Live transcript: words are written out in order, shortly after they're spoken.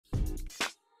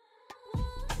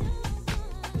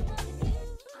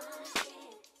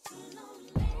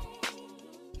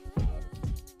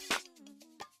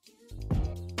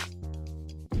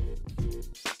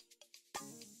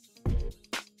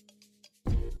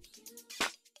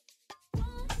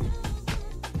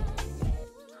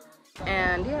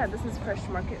And yeah, this is Fresh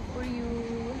Market for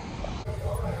you.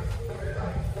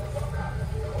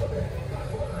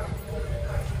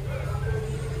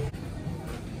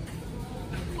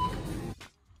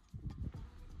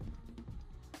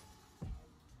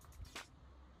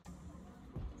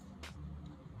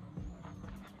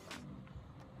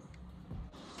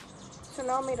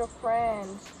 Chanel made a friend.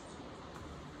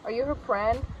 Are you her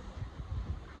friend?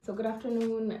 So good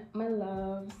afternoon, my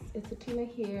loves. It's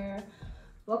Atina here.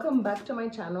 Welcome back to my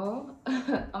channel.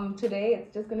 Today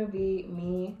it's just gonna be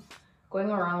me going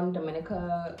around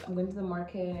Dominica. I'm going to the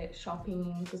market,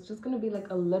 shopping. So it's just gonna be like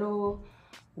a little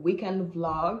weekend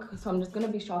vlog. So I'm just gonna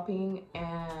be shopping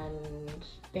and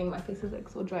dang, my face is like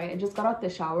so dry. I just got out the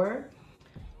shower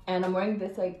and I'm wearing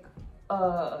this like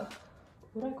what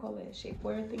do I call it?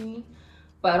 Shapewear thingy.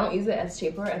 But I don't use it as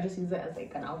shapewear, I just use it as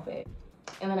like an outfit.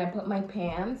 And then I put my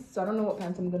pants, so I don't know what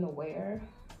pants I'm gonna wear.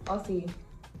 I'll see.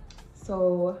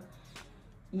 So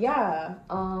yeah,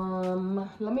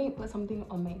 let me put something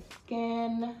on my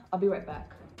skin. I'll be right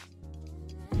back.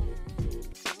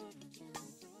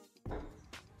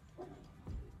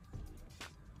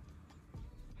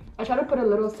 I try to put a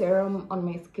little serum on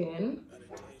my skin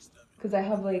because I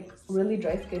have like really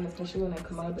dry skin, especially when I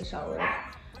come out of the shower.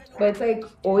 But it's like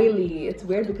oily. It's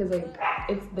weird because like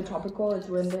it's the tropical,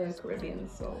 we're in the Caribbean,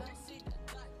 so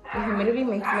the humidity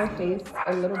makes my face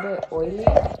a little bit oily.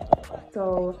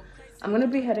 So I'm gonna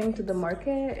be heading to the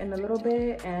market in a little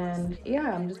bit, and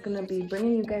yeah, I'm just gonna be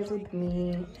bringing you guys with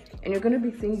me, and you're gonna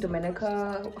be seeing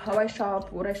Dominica, how I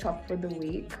shop, what I shop for the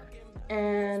week.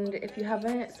 And if you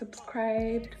haven't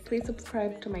subscribed, please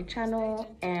subscribe to my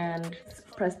channel and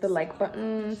press the like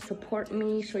button. Support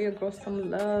me, show your girls some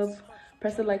love.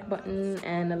 Press the like button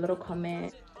and a little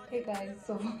comment. Hey guys,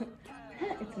 so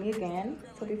it's me again.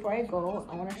 So before I go,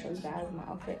 I want to show you guys my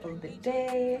outfit of the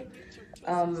day.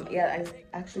 Yeah, I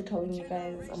actually told you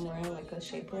guys I'm wearing like a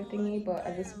shapewear thingy, but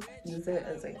I just use it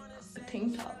as like a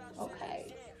tank top.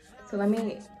 Okay, so let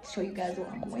me show you guys what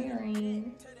I'm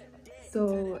wearing.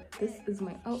 So this is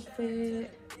my outfit.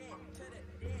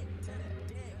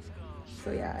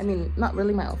 So yeah, I mean, not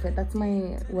really my outfit, that's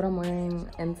what I'm wearing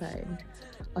inside.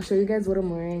 I'll show you guys what I'm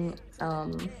wearing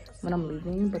when I'm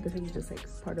leaving, but this is just like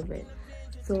part of it.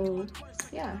 So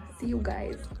yeah, see you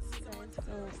guys. So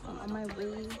I'm on my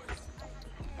way,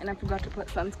 and I forgot to put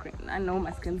sunscreen. I know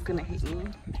my skin's gonna hate me.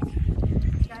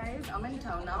 Guys, I'm in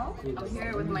town now. I'm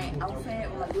here with my outfit.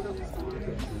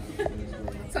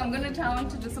 So I'm gonna town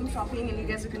to do some shopping, and you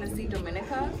guys are gonna see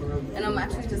Dominica. And I'm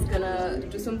actually just gonna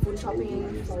do some food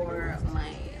shopping for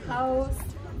my house.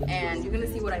 And you're gonna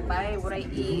see what I buy, what I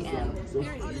eat, and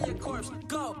period.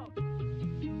 Go!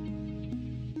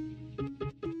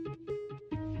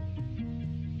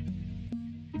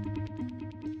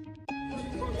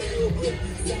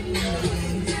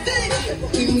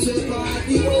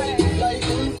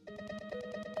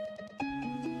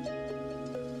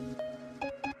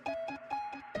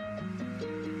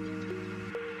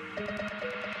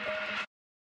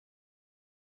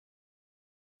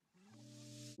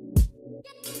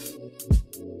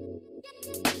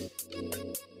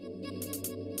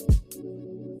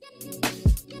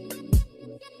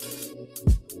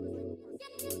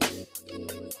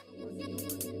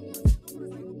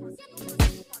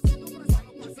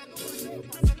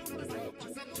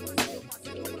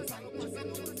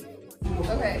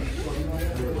 Okay.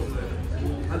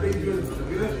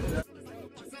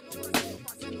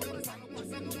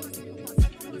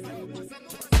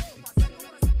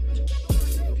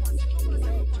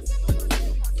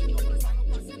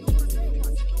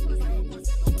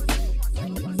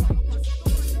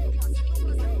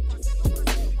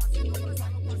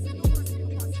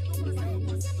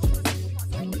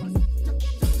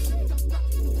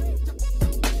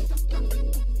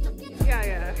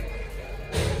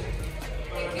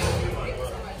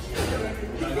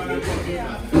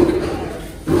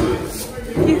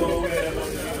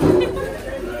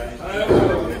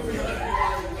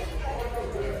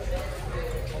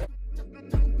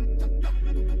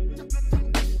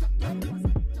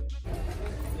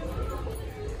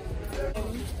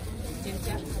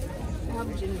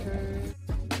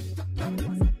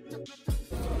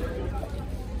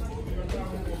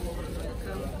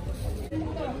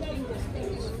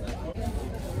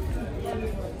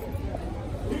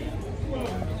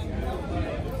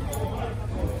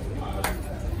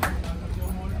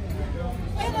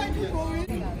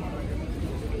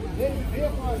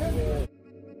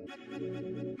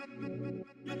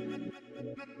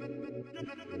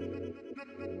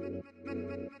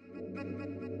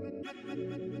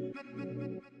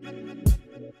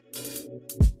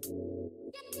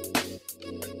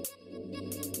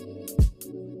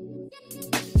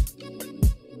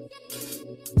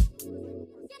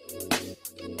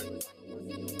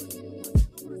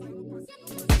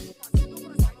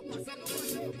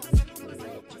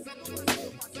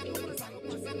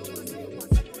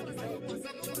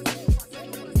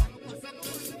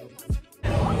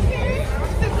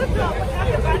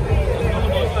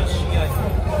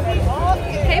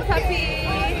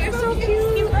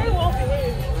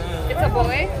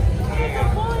 boy?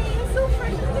 You're so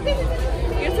fresh.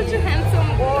 You're such a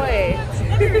handsome boy.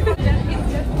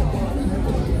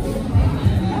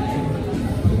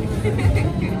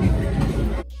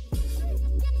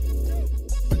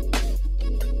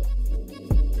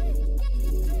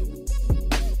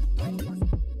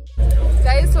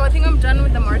 Guys, so I think I'm done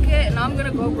with the market and now I'm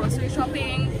gonna go grocery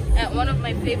shopping at one of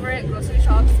my favorite grocery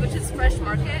shops, which is Fresh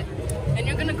Market, and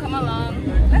you're gonna come along.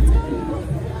 Let's go.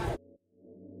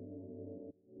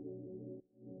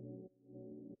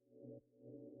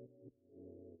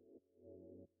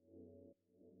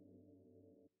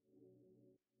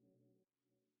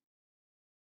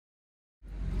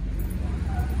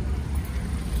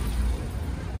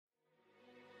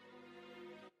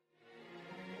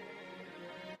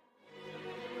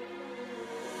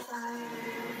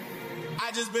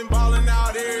 I just been ballin'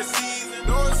 out every season.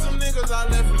 Knowing some niggas I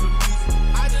left in the beast.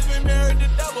 I just been married to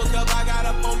double cup. I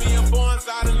gotta pull me a four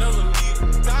inside another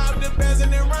lead. Time to pass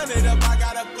and then run it up. I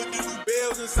gotta put the new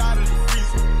bills inside of the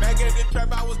freezer. Back at the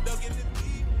trap, I was ducking the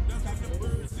deep. Ducking the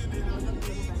birds, sitting on the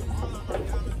beat. All of my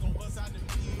diamonds gon' bust out the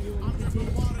beat. I'm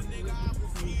drippin' water, nigga, I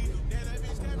will feed. Then that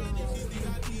bitch cabin if she think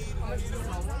I need her. Get her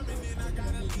my ramen, then I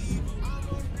gotta leave her. I'm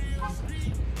a real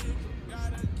street nigga.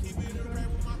 Gotta keep it a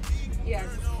rap with my feet. Yes.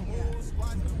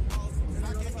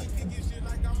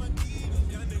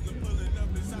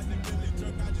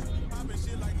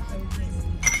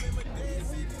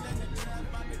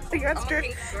 You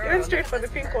went straight for the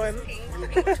pink one.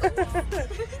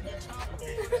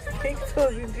 Pink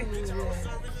toes indeed.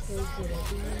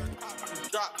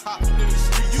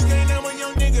 You can't name a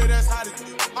young nigga that's hot as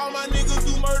me. All my niggas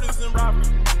do murders and robbery.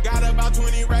 Got about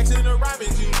 20 racks in a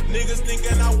robbing jeep. Niggas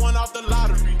thinking I won off the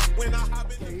lottery. When I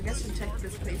hop in. You guys should check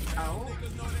this place out.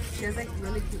 She has like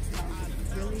really cute stuff.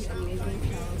 Really amazing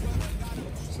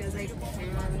stuff. She has like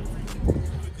pans.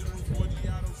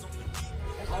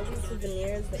 All these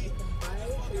souvenirs that you can buy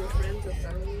for your friends or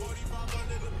family.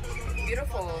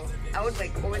 Beautiful. I would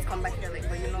like always come back here like,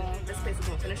 but you know, this place is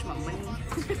gonna finish my money.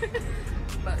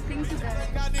 But thank you guys.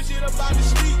 Got this shit about the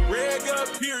street. Red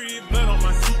gut, period, blood on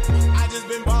my seat. I just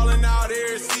been ballin' out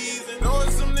every season.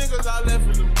 Knowing some niggas I left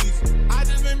in the beast. I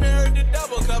just been married to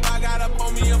double cup. I gotta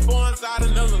pull me a four inside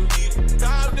another lead.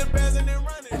 Time to pass and then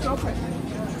run it. Go for it.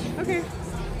 Okay.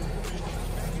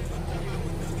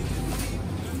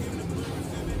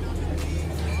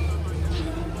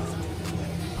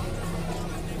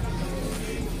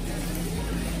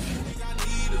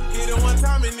 Hit it one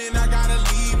time and then I gotta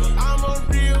leave her. I'm a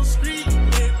real street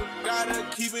nigga. Gotta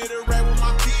keep it a rap with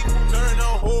my people. Turn the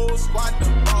whole squad to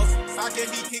boss. I can't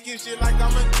be kicking shit like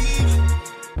I'm a dealer.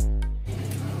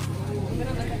 I'm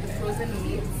gonna look at the frozen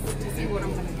meats to see what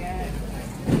I'm gonna get.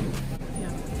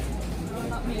 Yeah.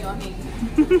 Not me yawning.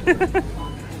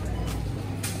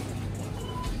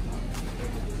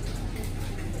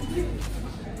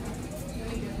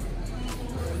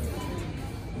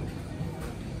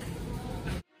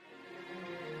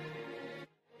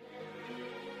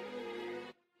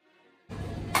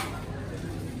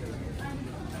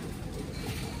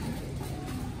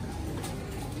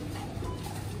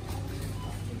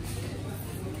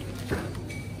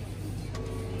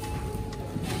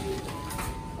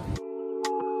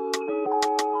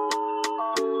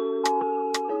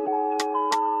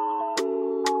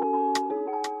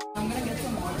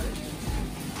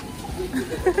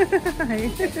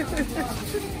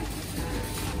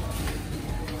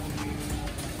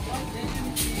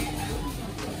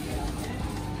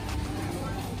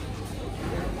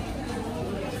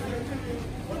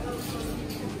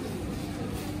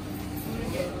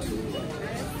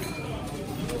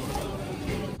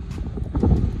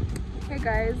 Hey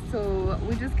guys, so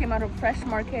we just came out of Fresh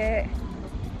Market.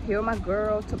 Here with my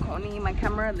girl Tokoni, my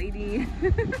camera lady.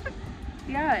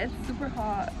 Yeah, it's super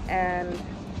hot and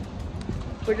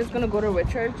we're just gonna go to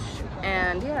Whitchurch,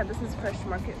 and yeah, this is Fresh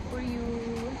Market for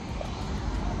you,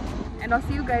 and I'll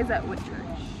see you guys at Whitchurch.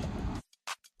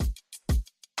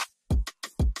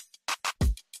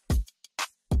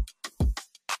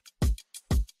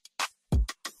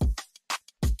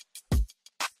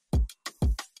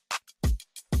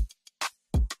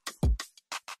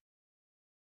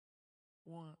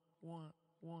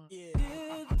 One. Yeah.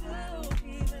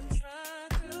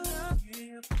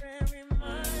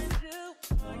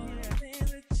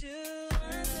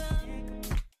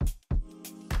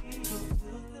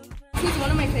 This is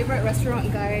one of my favorite restaurants,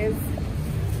 guys.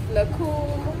 Le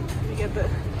Cool. You get the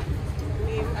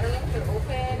leaf. I don't know if they're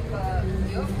open, but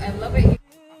yep, I love it.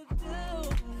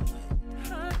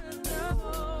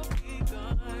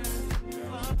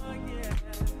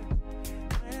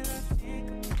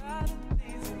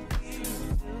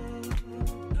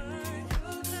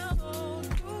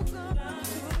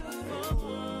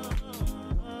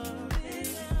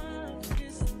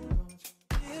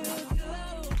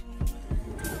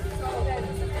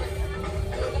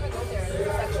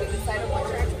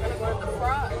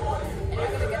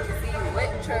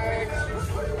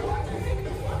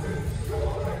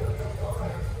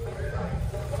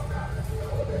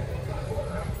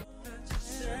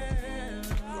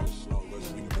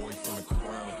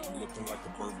 looking like a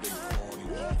birthday party.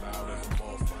 Loud as a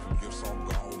motherfucker, gifts on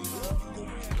gaudy. You gon' be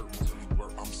hurt when we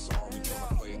work, I'm sorry.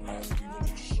 Tryna play it off, we gon'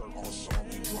 do shirt on song.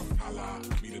 We drunk, holla,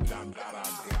 be the da-da-da,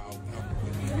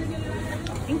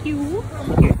 Thank you.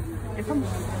 Here, come.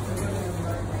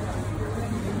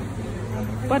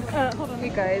 But hold on. Hey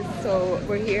guys, so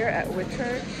we're here at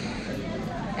Whitchurch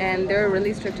and they're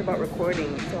really strict about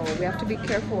recording, so we have to be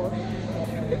careful.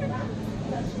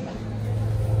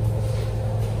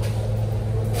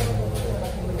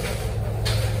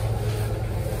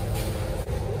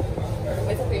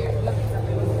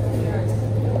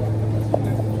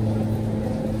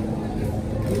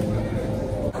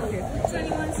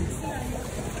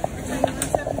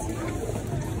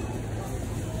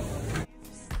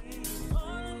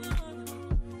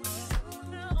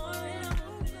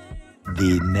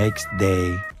 The next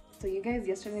day. So you guys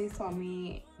yesterday saw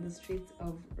me in the streets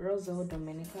of Roseau,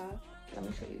 Dominica. Let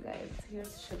me show you guys.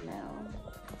 Here's Chanel.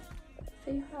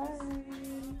 Say hi.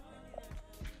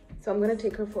 So I'm gonna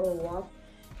take her for a walk,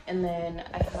 and then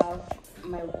I have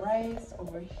my rice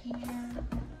over here.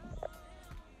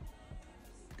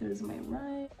 There's my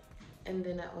rice, and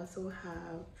then I also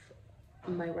have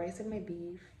my rice and my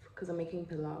beef because I'm making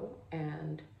pilau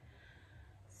and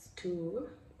stew.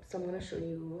 So I'm gonna show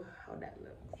you how that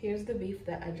looks. Here's the beef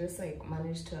that I just like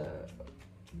managed to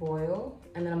boil,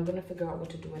 and then I'm gonna figure out what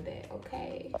to do with it.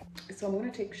 Okay, so I'm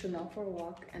gonna take Chanel for a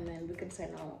walk and then we can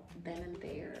sign out then and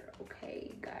there.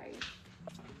 Okay guys,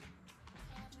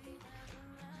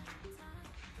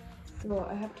 so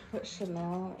I have to put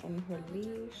Chanel in her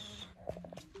leash.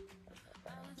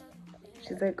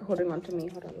 She's like holding on to me.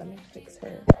 Hold on, let me fix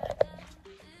her.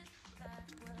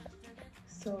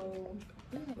 So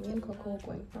yeah, me and Coco are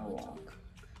going for a walk.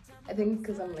 I think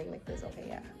because I'm laying like this. Okay,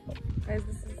 yeah. Guys,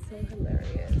 this is so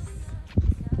hilarious.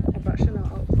 I brought Chanel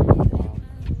out for a walk.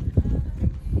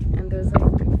 And there's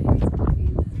like these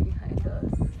puppies behind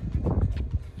us.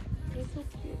 They're so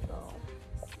cute though.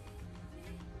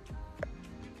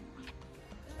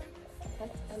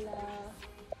 That's Ella.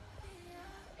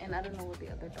 And I don't know what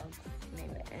the other dog's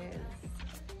name is.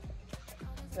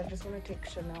 So I just want to take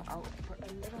Chanel out for a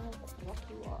little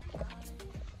walkie walk.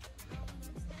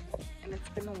 And it's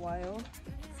been a while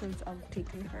since I've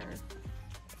taken her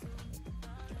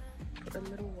for a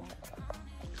little walk.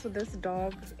 So this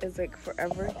dog is like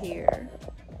forever here.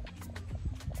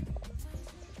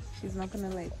 She's not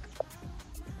gonna like...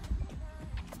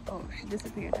 Oh, she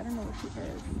disappeared. I don't know where she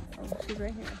is. Oh, she's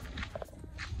right here.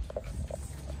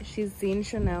 She's seen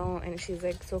Chanel and she's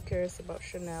like so curious about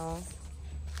Chanel.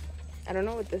 I don't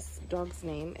know what this dog's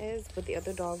name is, but the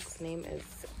other dog's name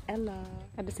is Ella.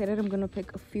 I decided I'm gonna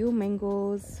pick a few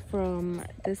mangoes from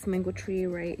this mango tree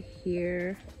right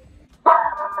here. So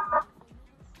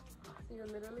you're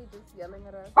literally just yelling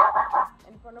at us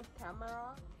in front of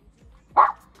camera.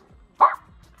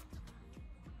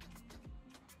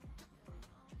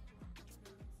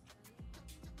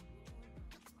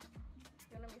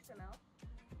 You wanna meet Chanel?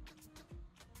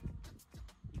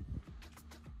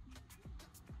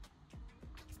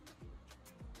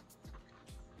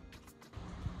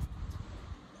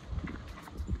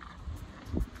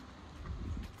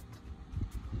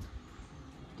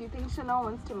 Do you think Chanel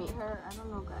wants to meet her? I don't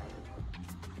know, guys.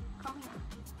 Come here.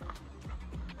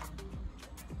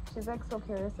 She's like so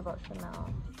curious about Chanel.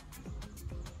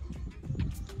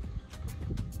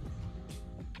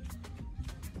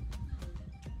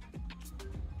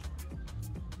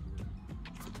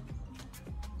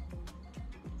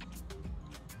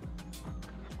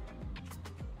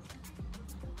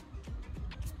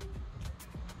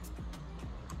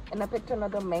 And I picked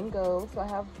another mango, so I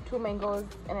have 2 mangoes,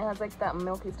 and it has like that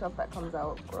milky stuff that comes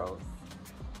out. Gross.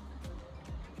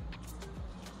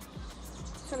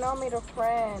 Chanel made a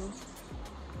friend.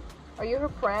 Are you her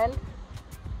friend?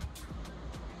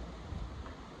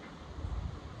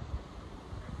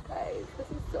 Guys,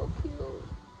 this is so cute.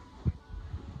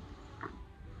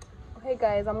 Okay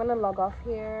guys, I'm gonna log off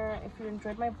here. If you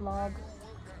enjoyed my vlog,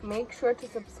 make sure to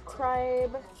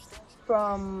subscribe.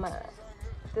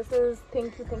 This is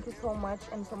thank you so much,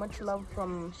 and so much love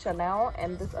from Chanel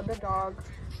and this other dog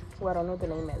who I don't know the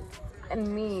name is, and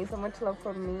me. So much love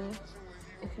from me.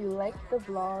 If you like the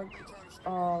vlog,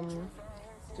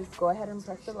 just go ahead and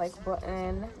press the like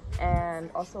button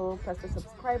and also press the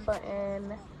subscribe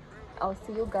button. I'll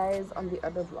see you guys on the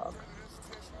other vlog.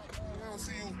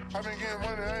 I've been getting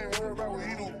money, I ain't worried about what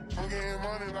he do. I'm getting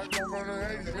money like I'm from the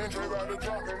 80s. Man, Dre about to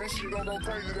drop, and this shit don't go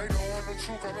crazy. They don't want the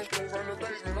truth, I'm straight from the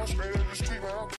basement. I'm straight